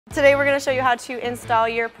Today we're going to show you how to install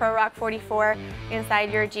your ProRock 44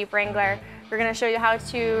 inside your Jeep Wrangler. We're going to show you how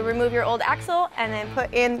to remove your old axle and then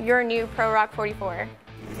put in your new ProRock 44.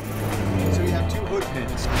 So you have two hood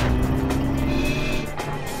pins.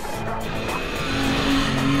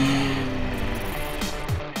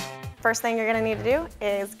 First thing you're going to need to do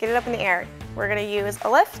is get it up in the air. We're going to use a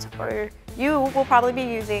lift, or you will probably be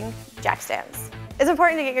using jack stands. It's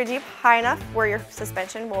important to get your Jeep high enough where your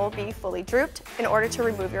suspension will be fully drooped in order to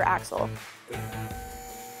remove your axle.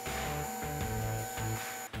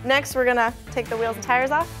 Next, we're going to take the wheels and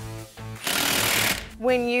tires off.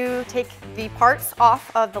 When you take the parts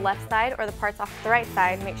off of the left side or the parts off the right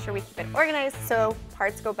side, make sure we keep it organized so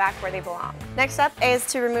parts go back where they belong. Next up is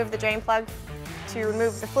to remove the drain plug. To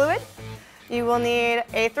remove the fluid, you will need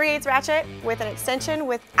a 3/8 ratchet with an extension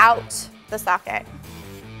without the socket.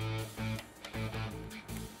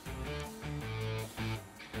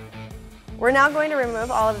 We're now going to remove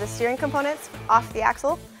all of the steering components off the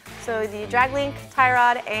axle, so the drag link, tie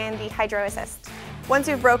rod, and the hydro assist. Once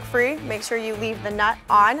you've broke free, make sure you leave the nut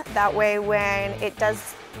on. That way when it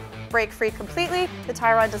does break free completely, the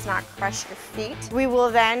tie rod does not crush your feet. We will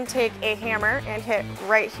then take a hammer and hit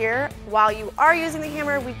right here. While you are using the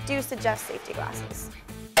hammer, we do suggest safety glasses.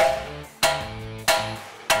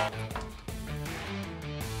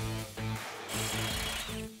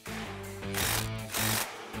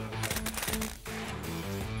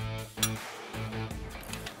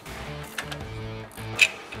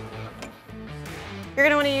 You're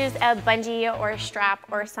going to want to use a bungee or a strap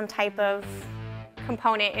or some type of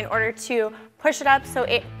component in order to push it up so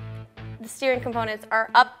the steering components are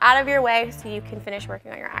up out of your way so you can finish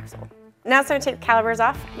working on your axle. Now it's time to take the calipers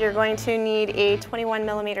off. You're going to need a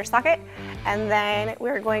 21mm socket, and then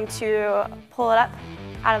we're going to pull it up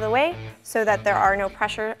out of the way so that there are no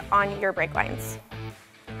pressure on your brake lines.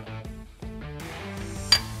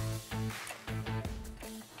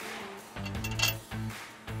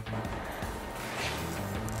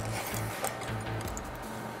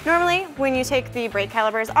 Normally, when you take the brake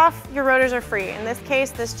calipers off, your rotors are free. In this case,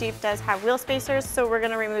 this Jeep does have wheel spacers, so we're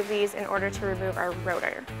going to remove these in order to remove our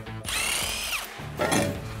rotor. We're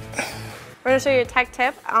going to show you a tech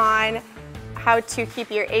tip on how to keep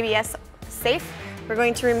your ABS safe. We're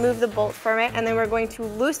going to remove the bolt from it, and then we're going to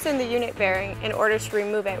loosen the unit bearing in order to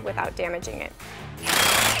remove it without damaging it.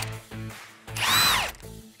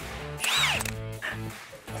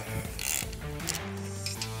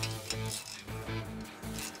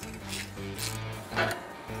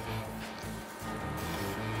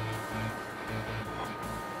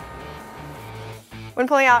 When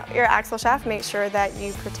pulling out your axle shaft, make sure that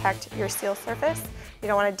you protect your seal surface. You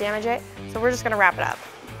don't want to damage it, so we're just going to wrap it up.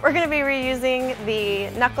 We're going to be reusing the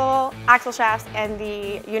knuckle, axle shafts, and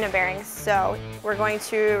the unit bearings. So we're going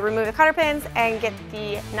to remove the cotter pins and get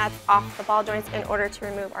the nuts off the ball joints in order to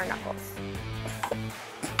remove our knuckles.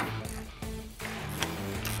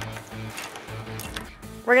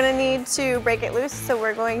 We're going to need to break it loose, so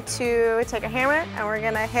we're going to take a hammer and we're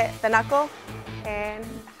going to hit the knuckle and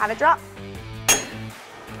have it drop.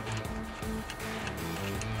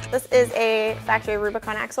 This is a factory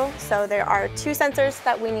Rubicon axle, so there are two sensors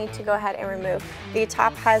that we need to go ahead and remove. The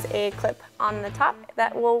top has a clip on the top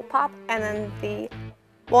that will pop, and then the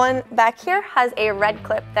one back here has a red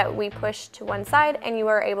clip that we push to one side, and you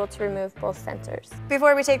are able to remove both sensors.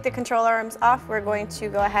 Before we take the control arms off, we're going to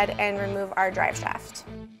go ahead and remove our drive shaft.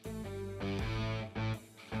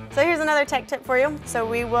 So here's another tech tip for you. So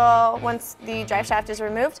we will, once the drive shaft is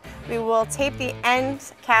removed, we will tape the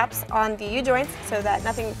end caps on the U-joints so that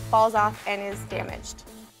nothing falls off and is damaged.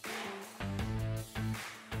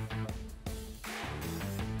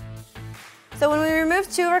 So when we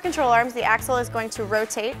remove two of our control arms, the axle is going to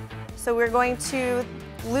rotate. So we're going to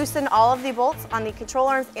loosen all of the bolts on the control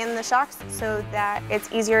arms and the shocks so that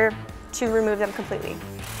it's easier to remove them completely.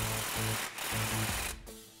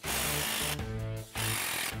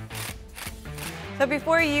 So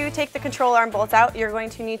before you take the control arm bolts out, you're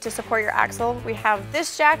going to need to support your axle. We have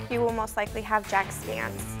this jack, you will most likely have jack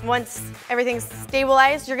stands. Once everything's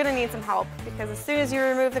stabilized, you're gonna need some help because as soon as you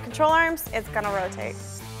remove the control arms, it's gonna rotate.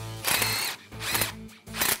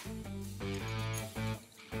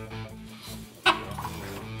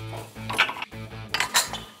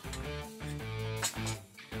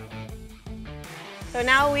 So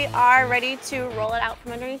now we are ready to roll it out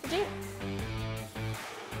from underneath the Jeep.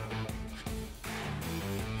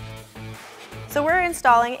 So we're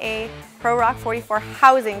installing a ProRock 44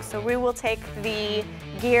 housing, so we will take the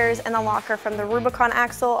gears and the locker from the Rubicon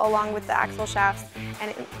axle along with the axle shafts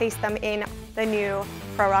and place them in the new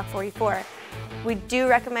ProRock 44. we do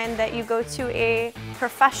recommend that you go to a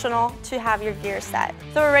professional to have your gear set.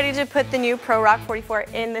 So we're ready to put the new ProRock 44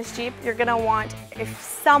 in this Jeep. You're gonna want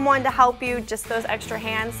someone to help you, just those extra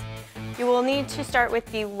hands. You will need to start with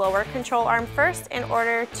the lower control arm first in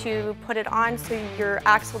order to put it on so your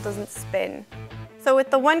axle doesn't spin. So with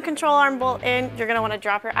the one control arm bolt in, you're gonna wanna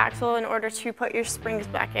drop your axle in order to put your springs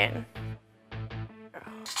back in.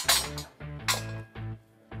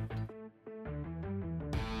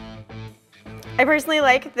 I personally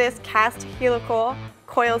like this cast helical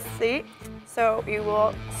coil seat, so you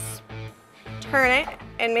will turn it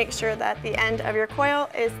and make sure that the end of your coil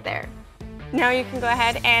is there. Now you can go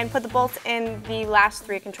ahead and put the bolts in the last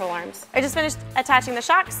 3 control arms. I just finished attaching the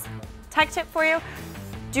shocks. Tech tip for you,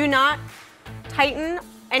 do not tighten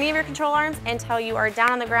any of your control arms until you are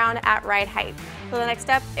down on the ground at ride height. So the next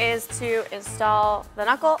step is to install the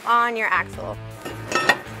knuckle on your axle.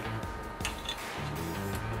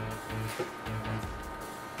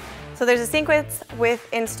 So there's a sequence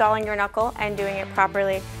with installing your knuckle and doing it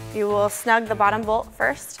properly. You will snug the bottom bolt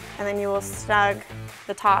first, and then you will snug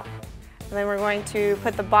the top. And then we're going to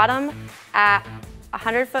put the bottom at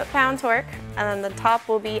 100 foot-pound torque, and then the top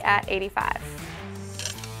will be at 85.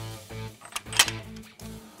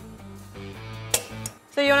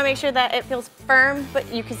 So you want to make sure that it feels firm,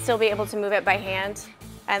 but you can still be able to move it by hand.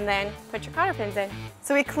 And then put your cotter pins in.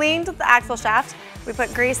 So we cleaned the axle shaft. We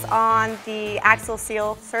put grease on the axle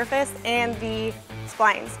seal surface and the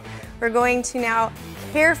splines. We're going to now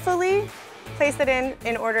carefully place it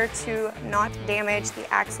in order to not damage the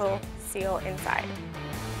axle seal inside.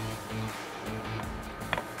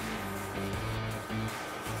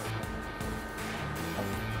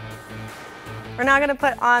 We're now going to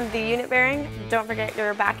put on the unit bearing. Don't forget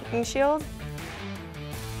your backing shield.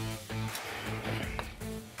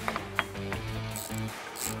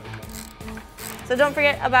 So don't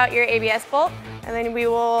forget about your ABS bolt, and then we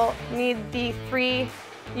will need the 3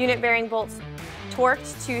 unit bearing bolts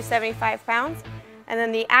torqued to 75 pounds, and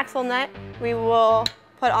then the axle nut we will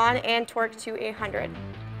put on and torque to 100.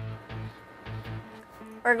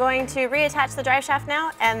 We're going to reattach the drive shaft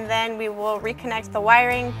now, and then we will reconnect the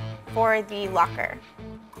wiring for the locker.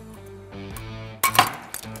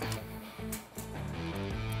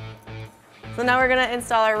 So now we're going to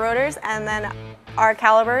install our rotors and then our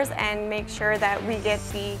calipers and make sure that we get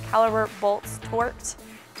the caliper bolts torqued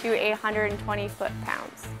to 120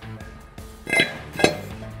 foot-pounds.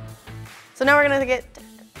 So now we're going to get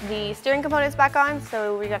the steering components back on.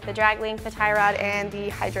 So we got the drag link, the tie rod, and the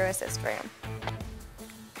hydro assist ram.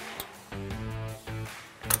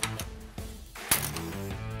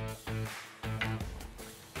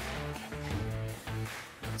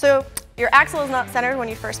 So your axle is not centered when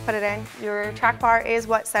you first put it in. Your track bar is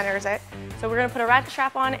what centers it. So we're going to put a ratchet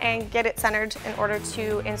strap on and get it centered in order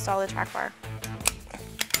to install the track bar.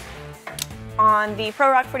 On the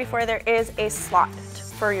ProRock 44, there is a slot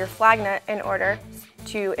for your flag nut in order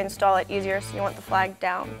to install it easier, so you want the flag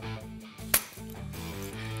down.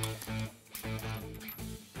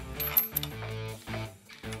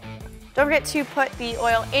 Don't forget to put the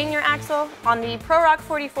oil in your axle. On the ProRock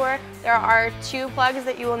 44, there are 2 plugs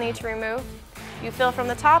that you will need to remove. You fill from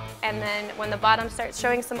the top, and then when the bottom starts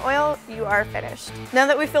showing some oil, you are finished. Now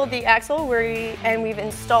that we filled the axle and we've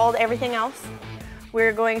installed everything else,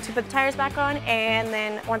 we're going to put the tires back on, and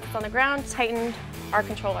then once it's on the ground, tighten our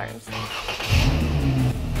control arms.